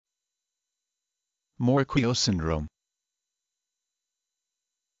Morquio syndrome.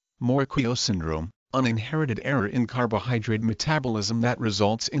 Morquio syndrome, an inherited error in carbohydrate metabolism that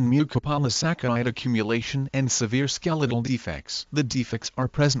results in mucopolysaccharide accumulation and severe skeletal defects. The defects are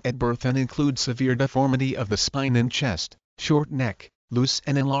present at birth and include severe deformity of the spine and chest, short neck, loose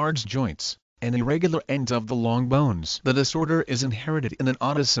and enlarged joints, and irregular ends of the long bones. The disorder is inherited in an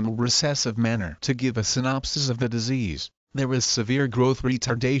autosomal recessive manner. To give a synopsis of the disease, there is severe growth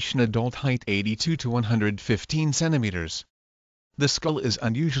retardation, adult height 82 to 115 centimeters. The skull is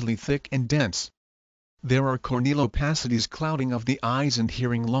unusually thick and dense. There are corneal opacities, clouding of the eyes, and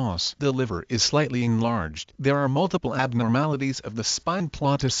hearing loss. The liver is slightly enlarged. There are multiple abnormalities of the spine: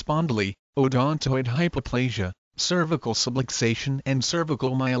 platyspondyly, odontoid hypoplasia, cervical subluxation and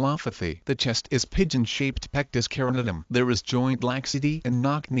cervical myelopathy. The chest is pigeon-shaped, pectus carinatum. There is joint laxity and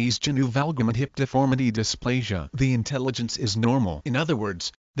knock-knees, genu valgum, and hip deformity dysplasia. The intelligence is normal. In other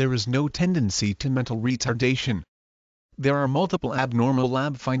words, there is no tendency to mental retardation. There are multiple abnormal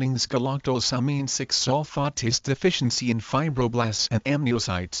lab findings: galactosamine 6 sulfatase deficiency in fibroblasts and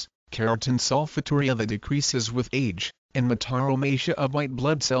amniocytes, keratin sulfaturia that decreases with age, and metaromasia of white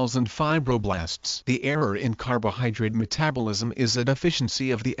blood cells and fibroblasts. The error in carbohydrate metabolism is a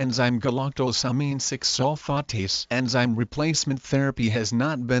deficiency of the enzyme galactosamine 6 sulfatase. Enzyme replacement therapy has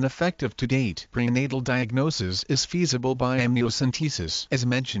not been effective to date. Prenatal diagnosis is feasible by amniocentesis. As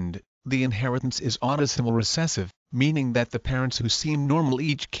mentioned, the inheritance is autosomal recessive, meaning that the parents who seem normal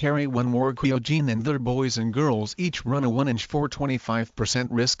each carry one Morquio gene, and their boys and girls each run a 1 in 425%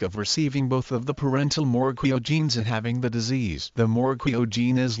 risk of receiving both of the parental Morquio genes and having the disease. The Morquio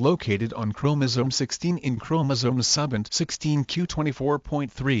gene is located on chromosome 16 in chromosome subint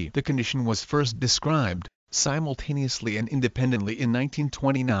 16q24.3. The condition was first described, simultaneously and independently, in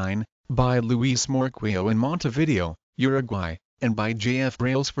 1929, by Luis Morquio in Montevideo, Uruguay, and by JF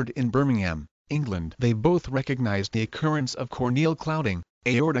Brailsford in Birmingham, England. They both recognized the occurrence of corneal clouding,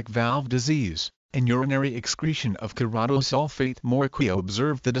 aortic valve disease, and urinary excretion of keratosulfate. Morquio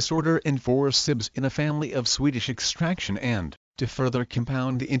observed the disorder in 4 sibs in a family of Swedish extraction and, to further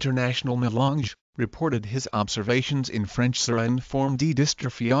compound the international melange, reported his observations in French sur une forme de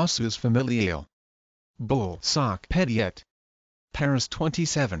dystrophie osseuse familiale. Bull. Soc. Pediat. Paris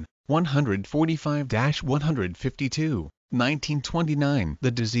 27, 145-152. 1929.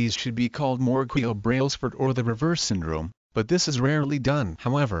 The disease should be called Morquio-Brailsford or the reverse syndrome, but this is rarely done.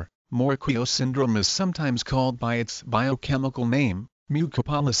 However, Morquio syndrome is sometimes called by its biochemical name,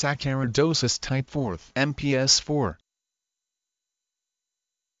 Mucopolysaccharidosis Type IV, MPS IV.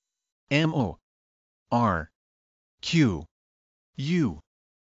 M-O R Q U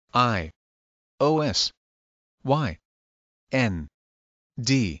I O S Y N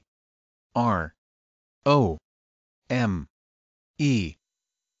D R O M E.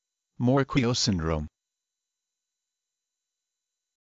 Morquio syndrome.